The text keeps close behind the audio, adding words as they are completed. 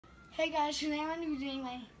Hey guys, today I'm going to be doing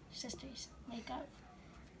my sister's makeup.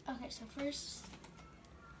 Okay, so first,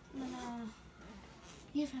 I'm gonna...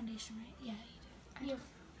 You have foundation, right? Yeah, you do.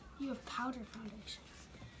 You have powder foundation.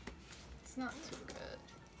 It's not too good.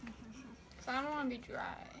 Because I don't want to be dry.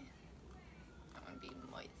 I want to be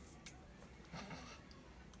moist.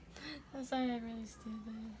 That sounded really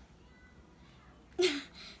stupid.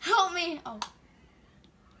 Help me! Oh.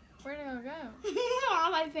 Where did it go?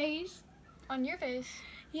 On my face. On your face?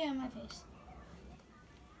 Yeah, my face.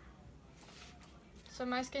 So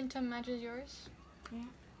my skin tone matches yours? Yeah.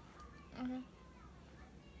 Okay.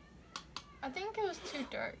 I think it was too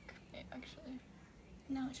dark, actually.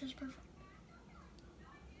 No, it's just perfect.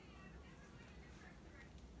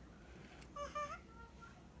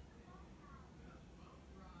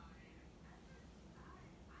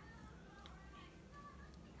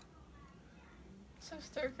 So it's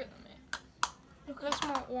darker than me. Okay. That's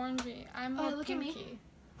more orangey. I'm more look at me. pinky.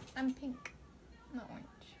 I'm pink, not orange.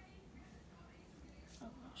 Oh,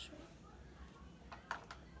 I'll show you.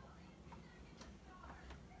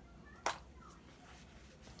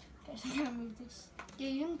 Guys, I gotta move this.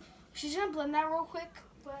 Yeah, she's gonna blend that real quick.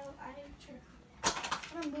 Well,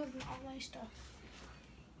 I'm gonna move all my stuff.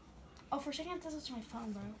 Oh, for a second, I thought that's my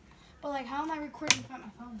phone, bro. But like, how am I recording without my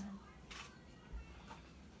phone then?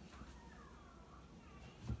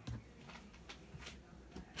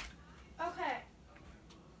 Okay.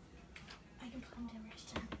 I can blend the rest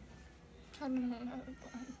in. I don't know how to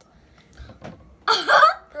blend.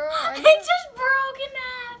 Bro, it just broke in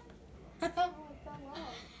half.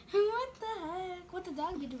 What the heck? What the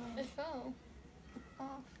dog be doing? It fell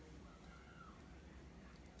off.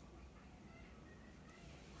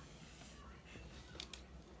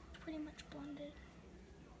 It's pretty much blended.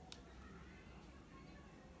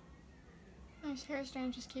 My hair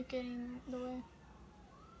strands just keep getting in the way.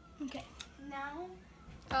 Okay, now.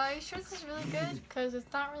 Are you sure this is really good? Because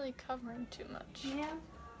it's not really covering too much. Yeah,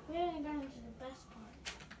 we haven't gotten to the best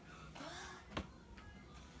part.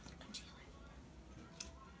 Concealer.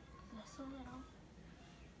 Just a little.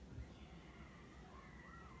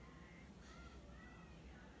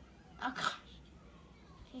 Oh gosh.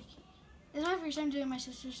 Okay. This is my first time doing my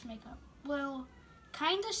sister's makeup. Well,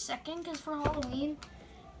 kind of second, because for Halloween,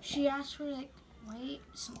 she asked for like white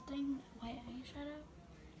eyeshadow.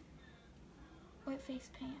 White face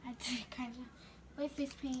paint. I did kind of. White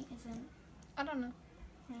face paint isn't. I don't know.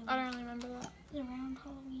 Really I don't really remember that. around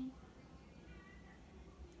Halloween.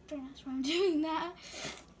 Don't ask why I'm doing that.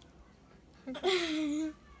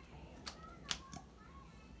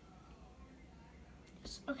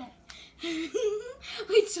 Okay.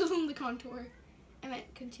 Wait, still on the contour. I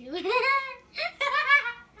meant concealer.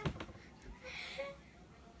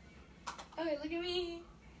 Okay, look at me.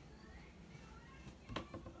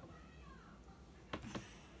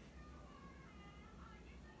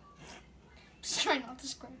 Just try not to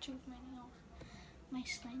scratch it with my nails. My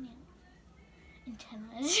slime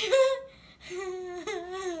antennas.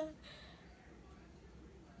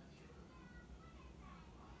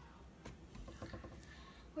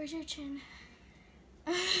 Where's your chin?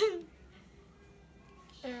 They're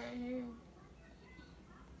right here.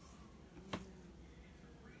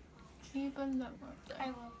 Can you blend that more up there? I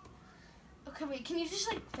will. Okay, wait, can you just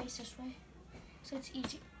like face this way? So it's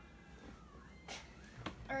easy.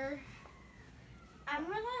 Or I'm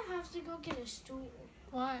gonna have to go get a stool.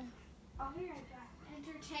 Why? I'll be right back.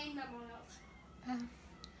 Entertain them or else.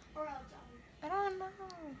 Or else I don't know.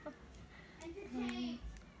 entertain.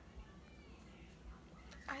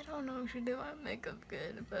 I don't know if she do my makeup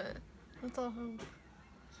good, but let's all hope.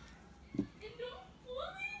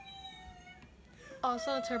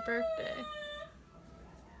 Also, it's her birthday.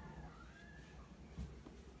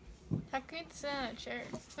 How can you sit in a chair?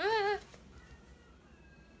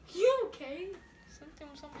 You okay? Something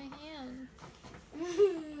was on my hand.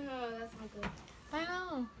 Oh, that's not good. I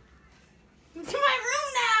know. Into my room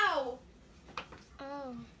now!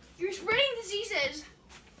 Oh. You're spreading diseases.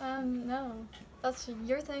 No. That's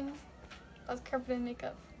your thing. That's covered in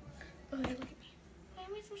makeup. Okay, look at me. Why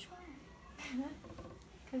am I so short?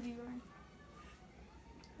 Because you are.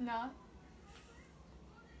 Not.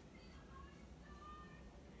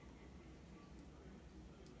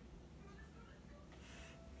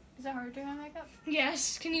 Is it hard to do my makeup?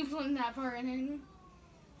 Yes, can you blend that part in?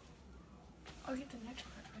 I'll get the next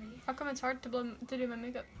part ready. How come it's hard to do my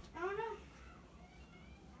makeup? I don't know.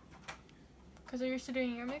 Because you're used to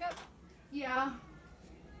doing your makeup? Yeah.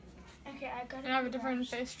 Okay, I gotta. And I have a different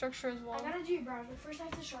face structure as well. I gotta do your brows, but first I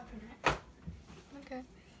have to sharpen it. Okay.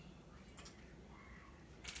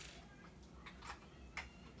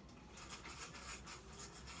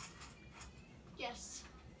 Yes.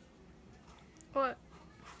 What?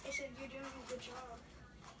 I said you're doing a good job.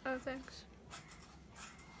 Oh, thanks.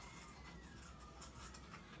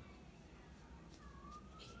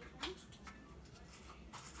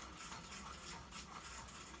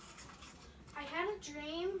 I had a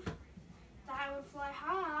dream that I would fly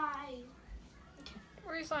high. Okay.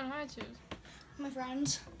 Where are you flying high to? My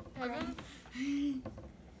friends. Heaven?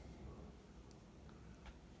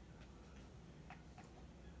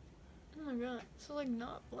 Oh my god, it's like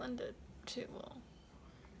not blended too well.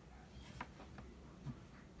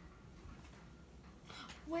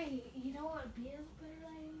 Wait, you know what would be a better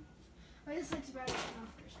lighting? Wait, this looks better than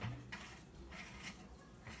the first one.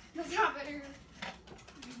 That's not better.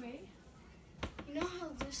 Wait. You know how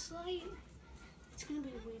this light? It's gonna be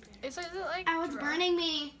way better. Is it like? Oh, it's dry? burning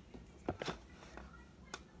me.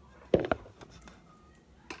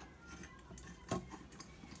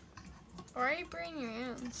 Why are you burning your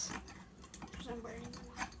hands? Because I'm burning them.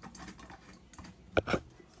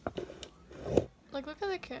 Like, look at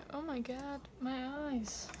the cat. Oh my god, my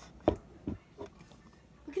eyes.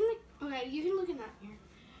 Look in the. Okay, you can look in that here.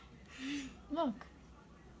 Look.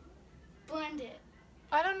 Blend it.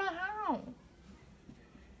 I don't know how.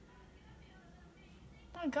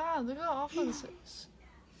 Oh my god, look how awful this is.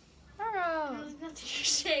 Mara, There's nothing to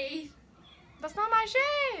shade. that's not my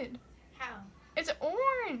shade. How? It's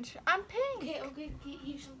orange. I'm pink. Okay, I'll get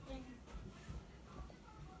you something.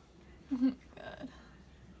 Oh my god.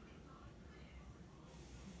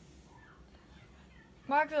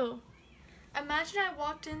 Marco, imagine I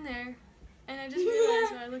walked in there and I just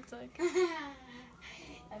realized what I looked like.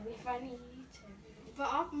 That'd be funny too.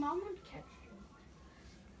 But Mom would catch you.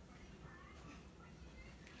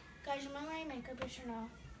 Guys, am I wearing makeup or no?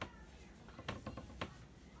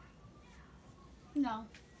 No.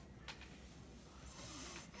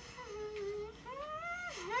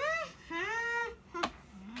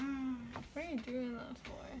 What are you doing that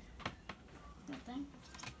for? Nothing.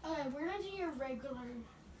 Okay, we're gonna do your regular.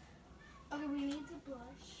 Okay, we need the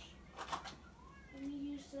blush. Let me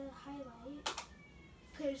use the highlight.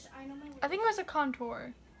 Because I know my. I think it was a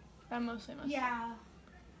contour. I mostly messed up. Yeah.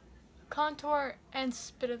 Contour and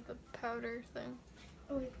spit of the powder thing.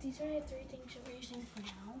 Oh, wait, these are the 3 things that we're using for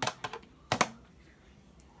now.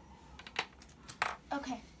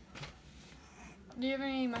 Okay. Do you have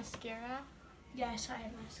any mascara? Yes, I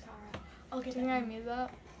have mascara. I'll Do get you think I that. made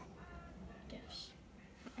that? Yes.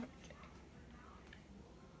 Okay.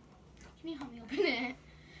 Can you help me open it?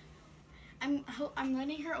 I'm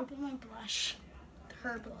letting her open my blush.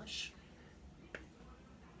 Her blush.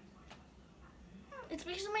 It's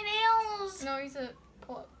because of my nails. No, use it.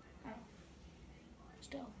 Pull up.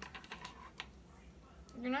 Still.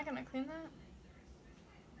 You're not gonna clean that?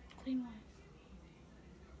 Clean one.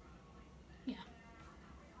 Yeah.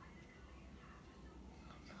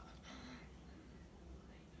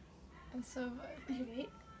 It's so bad. Okay, wait.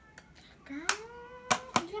 Girl,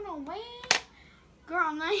 I'm gonna wait. Girl,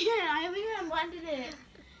 I'm not even. I haven't even blended it.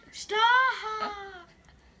 Stop.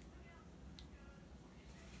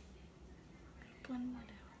 Blend that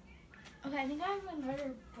out. Okay, I think I have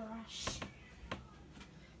another brush.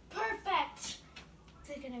 Perfect.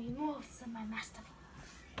 They're gonna be more than my masterpiece.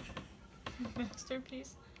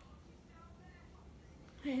 Masterpiece.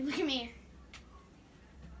 Okay, look at me.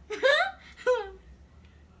 Is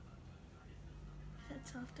that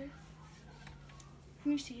softer?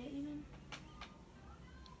 Can you see it even?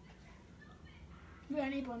 We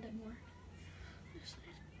need to blend it more. This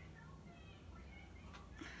side.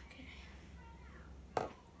 Okay.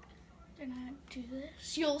 Then I do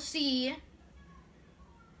this. You'll see.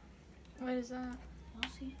 What is that?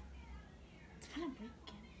 You'll see. It's kind of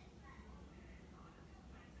breaking.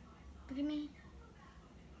 Look at me.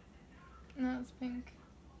 No, it's pink.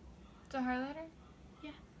 It's a highlighter?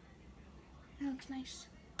 It looks nice.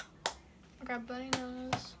 I got bloody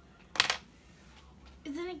nose.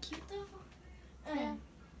 Isn't it cute though? Yeah.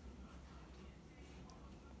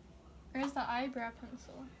 Where's the eyebrow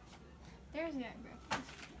pencil? There's the eyebrow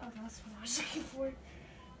pencil. Oh, that's what I was looking for.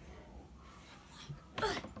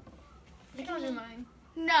 You can do mine.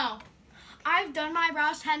 No. I've done my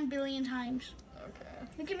brows 10 billion times. Okay.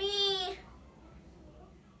 Look at me.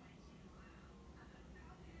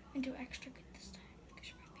 And do extra good this time because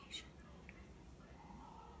you're my patient.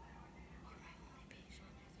 You're my only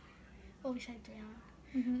patient. Well, besides Rihanna.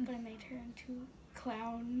 Mm-hmm. But I made her into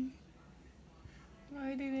clown.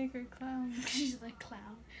 Why do you make her clown? She's like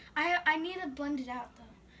clown. I need to blend it out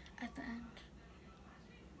though at the end.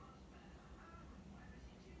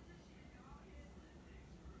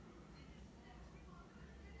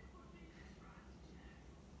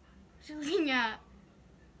 What's she looking at?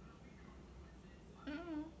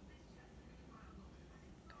 Mm-hmm.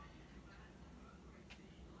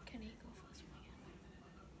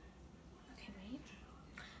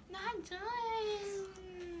 done.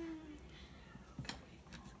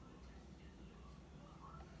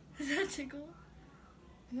 Does that tickle?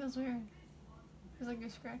 It feels weird. It feels like you're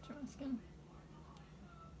scratching my skin.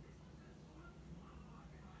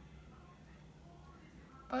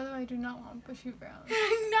 By the way, I do not want bushy brows.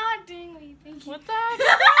 I'm not doing anything. What the heck?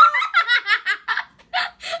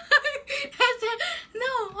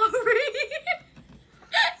 No, Aubrey.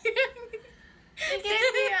 You gave me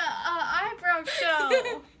a eyebrow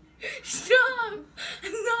show. Stop.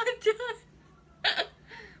 I'm not done.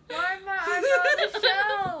 Why are my eyebrows on the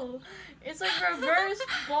show? It's like reverse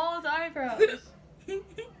bald eyebrows.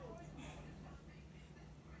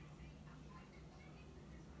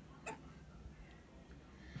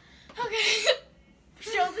 Okay.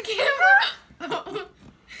 Show the camera.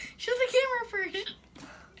 Show the camera first.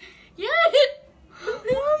 Yes. Why would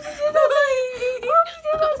you do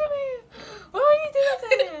that to me? Why would you do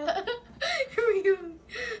that to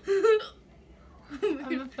me?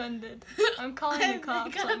 I'm offended. I'm calling the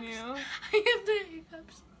cops on you. I have the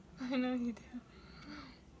hiccups. I know you do.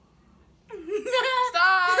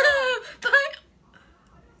 Stop.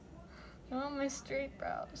 Oh, my straight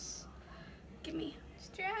brows. Give me.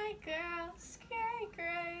 Straight girl, straight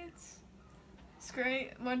grades.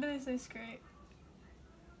 Straight? Why do they say straight?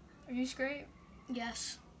 Are you straight?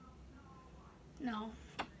 Yes. No.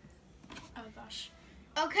 Oh gosh.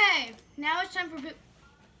 Okay, now it's time for poop.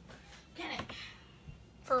 Get it.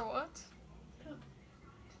 For what?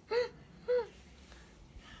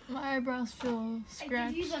 My eyebrows feel I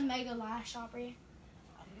scratched. could use a mega lash, Aubrey.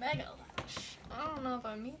 A mega lash. I don't know if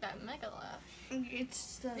I need that mega lash.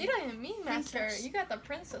 It's the You don't even need mascara. Princess. You got the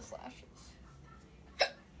princess lashes.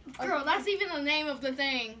 girl. That's even the name of the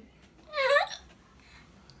thing.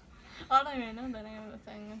 I don't even know the name of the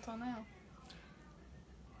thing until now.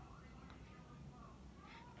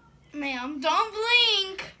 Ma'am, don't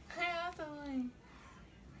blink. I have to blink.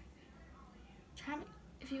 Tell me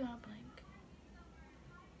if you want to blink.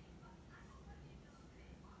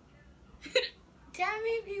 Tell me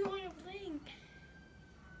if you want to blink.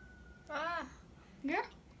 Ah, Girl.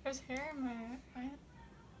 there's hair in my eye.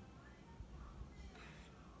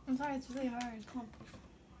 I'm sorry, it's really hard. Come on.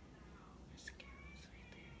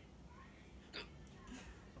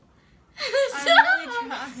 I'm really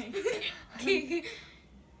trying.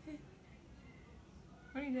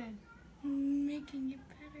 What are you doing? Making it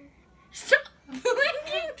better. Stop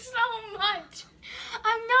blinking so much.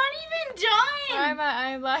 I'm not even Why are done. my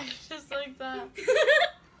eyelashes like that?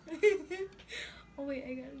 Oh wait,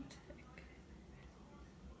 I got it.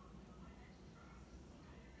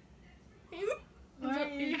 Why are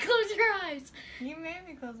You you? close your eyes. You made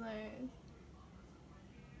me close my eyes.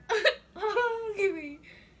 Oh, give me.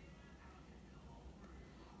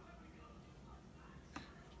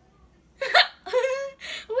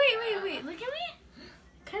 Wait. Look at me.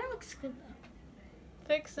 Kind of looks good though.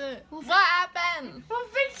 Fix it. We'll What happened? We'll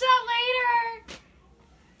fix that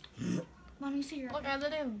later. Let me see your. Look, I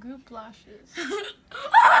literally have goop lashes.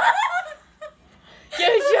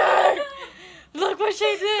 You jerk! Look what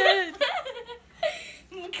she did!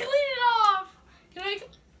 Clean it off. Can I?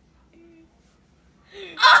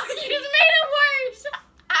 Oh, you just made it worse.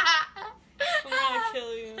 I'm gonna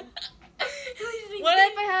kill you. What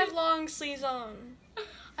if I had long sleeves on?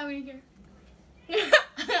 I wouldn't care.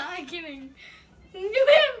 I'm kidding.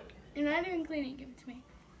 You're not even cleaning. Give it to me.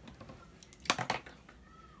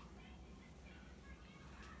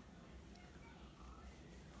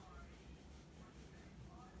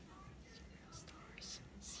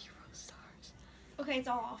 Zero stars. Okay, it's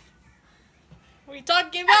all off. What are you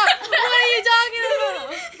talking about? What are you talking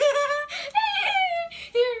about?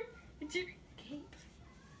 Here, it's your cape.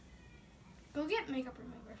 Go get makeup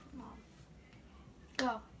remover for Mom.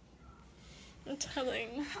 Go. I'm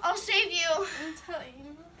telling. I'll save you. I'm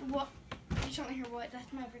telling. What? You just want to hear what?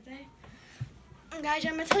 That's my birthday. Guys,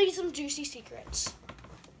 I'm going to tell you some juicy secrets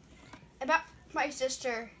about my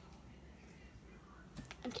sister.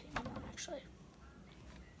 I'm kidding, I'm not actually. Is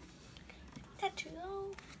that too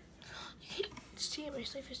low? You can't see it, my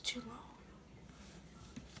sleeve is too low.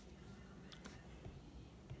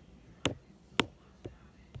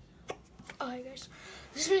 Alright guys,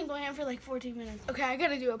 this has been going on for like 14 minutes. Okay, I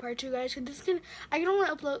gotta do a part 2 guys, cause I can only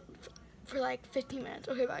upload for like 15 minutes.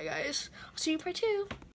 Okay, bye guys. I'll see you in part 2.